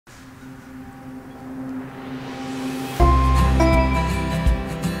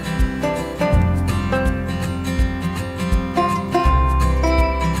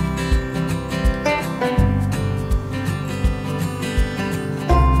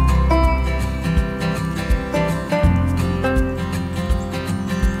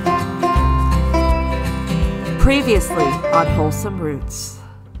Previously on Wholesome Roots.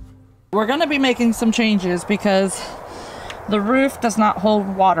 We're going to be making some changes because the roof does not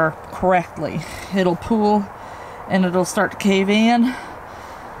hold water correctly. It'll pool and it'll start to cave in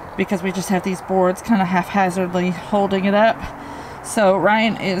because we just have these boards kind of haphazardly holding it up. So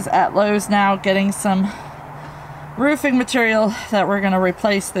Ryan is at Lowe's now getting some roofing material that we're going to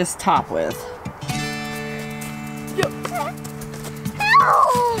replace this top with.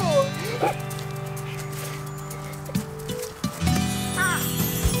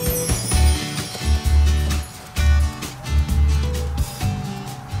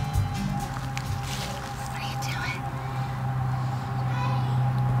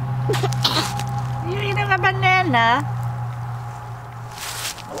 You eating a banana?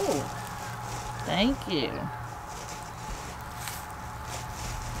 Oh, thank you.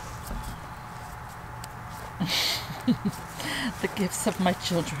 The gifts of my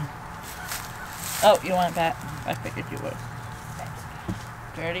children. Oh, you want it back? I figured you would.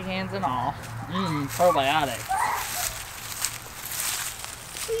 Dirty hands and all. Probiotics.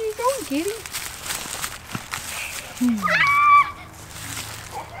 Where you going, kitty?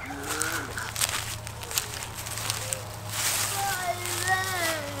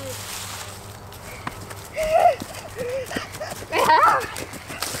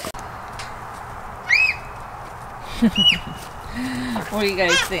 What do you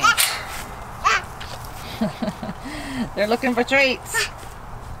guys think? They're looking for treats.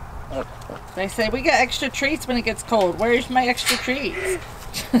 They say we get extra treats when it gets cold. Where's my extra treats? With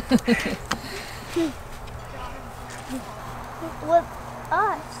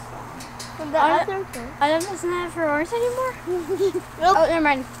us. With the other thing. Adam doesn't have her orange anymore? Nope. Oh, never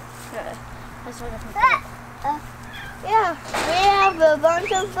mind. Yeah, we have a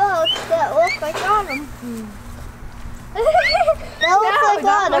bunch of boats that look like Autumn. That looks like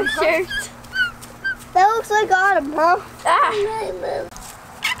Autumn. That looks like Autumn, huh?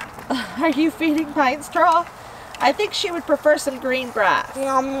 Are you feeding Pine straw? I think she would prefer some green grass.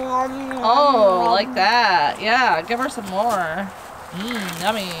 Oh, like that. Yeah, give her some more.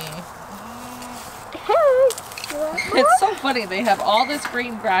 Yummy. It's so funny. They have all this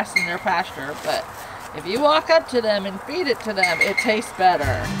green grass in their pasture, but if you walk up to them and feed it to them, it tastes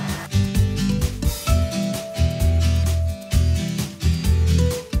better.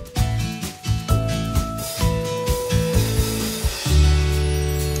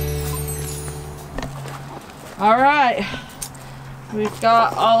 All right, we've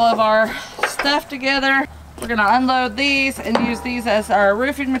got all of our stuff together. We're gonna unload these and use these as our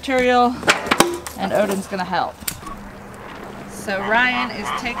roofing material, and Odin's gonna help. So Ryan is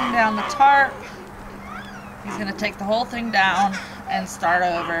taking down the tarp. He's gonna take the whole thing down and start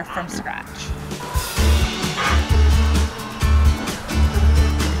over from scratch.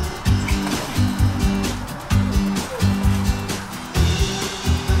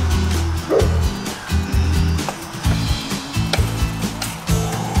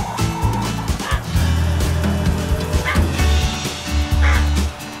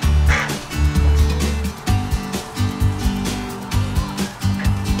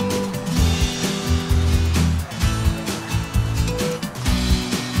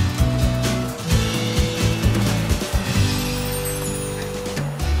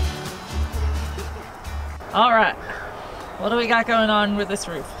 All right, what do we got going on with this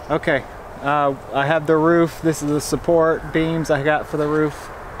roof? Okay, I have the roof. This is the support beams I got for the roof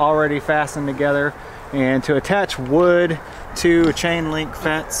already fastened together. And to attach wood to a chain link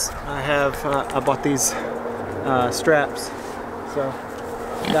fence, I bought these straps. So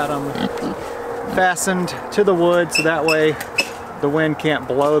got them fastened to the wood so that way the wind can't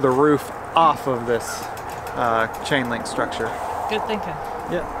blow the roof off of this chain link structure. Good thinking.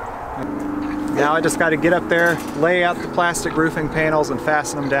 Yep. Now I just got to get up there, lay out the plastic roofing panels and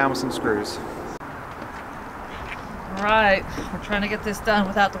fasten them down with some screws. Alright, we're trying to get this done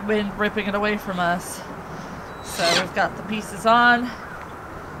without the wind ripping it away from us. So we've got the pieces on.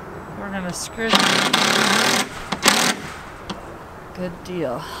 We're going to screw them. Good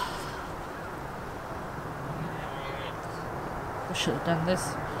deal. We should have done this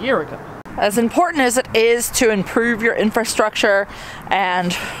a year ago. As important as it is to improve your infrastructure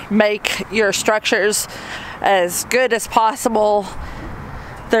and make your structures as good as possible,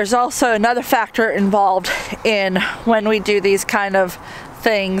 there's also another factor involved in when we do these kind of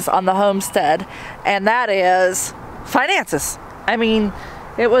things on the homestead, and that is finances. I mean,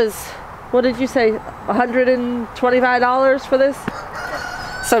 it was, what did you say, $125 for this?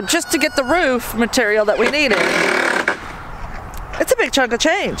 So just to get the roof material that we needed, it's a big chunk of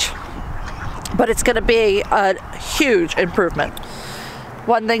change. But it's going to be a huge improvement.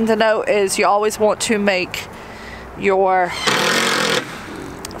 One thing to note is you always want to make your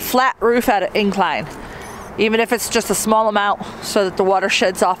flat roof at an incline, even if it's just a small amount, so that the water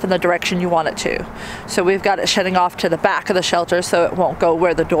sheds off in the direction you want it to. So we've got it shedding off to the back of the shelter so it won't go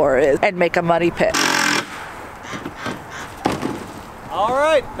where the door is and make a muddy pit. All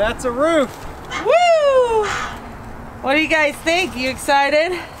right, that's a roof. Woo! What do you guys think? You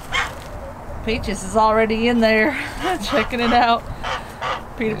excited? Peaches is already in there checking it out.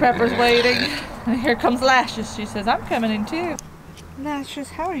 Peter Pepper's waiting. And here comes Lashes. She says, I'm coming in too. Lashes,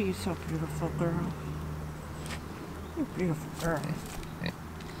 how are you so beautiful, girl? You're a beautiful girl.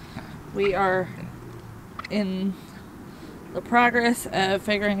 We are in the progress of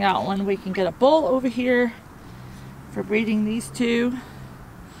figuring out when we can get a bull over here for breeding these two.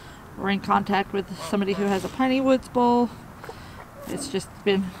 We're in contact with somebody who has a Piney Woods bull. It's just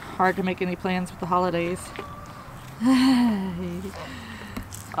been hard to make any plans with the holidays.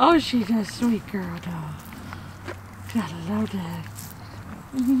 Oh, she's a sweet girl, dog. Gotta love that.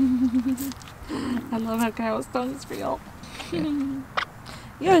 I love how cows' tongues feel.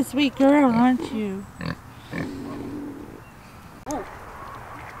 You're a sweet girl, aren't you?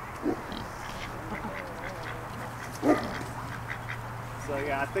 So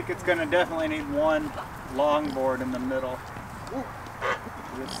yeah, I think it's gonna definitely need one longboard in the middle.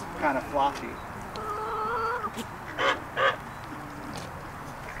 It's kind of floppy.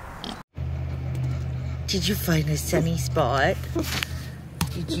 Did you find a sunny spot?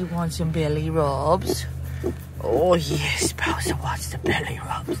 Did you want some belly rubs? Oh yes, Bowser wants the belly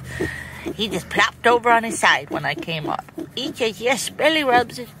rubs. He just plopped over on his side when I came up. He says, yes, belly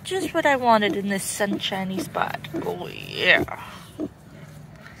rubs is just what I wanted in this sunshiny spot. Oh yeah.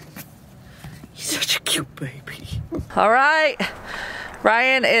 He's such a cute baby. All right,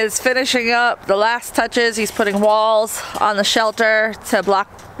 Ryan is finishing up the last touches. He's putting walls on the shelter to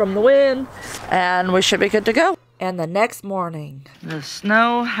block from the wind, and we should be good to go. And the next morning, the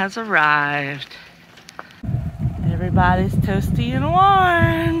snow has arrived. Everybody's toasty and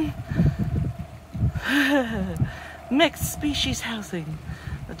warm. Mixed species housing.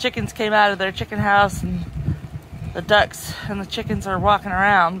 The chickens came out of their chicken house, and the ducks and the chickens are walking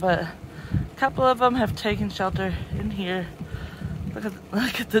around, but a couple of them have taken shelter in here.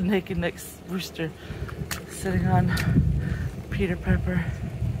 Look at the naked next rooster sitting on Peter Pepper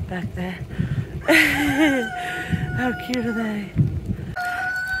back there. How cute are they?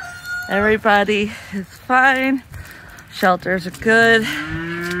 Everybody is fine. Shelters are good.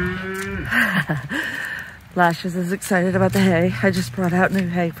 Lashes is excited about the hay. I just brought out new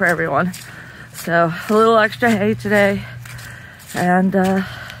hay for everyone. So a little extra hay today, and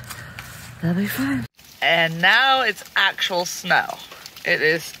they'll be fine. And now it's actual snow. It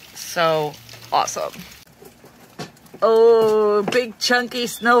is so awesome. Oh, big chunky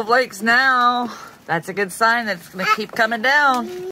snowflakes now. That's a good sign that it's gonna keep coming down.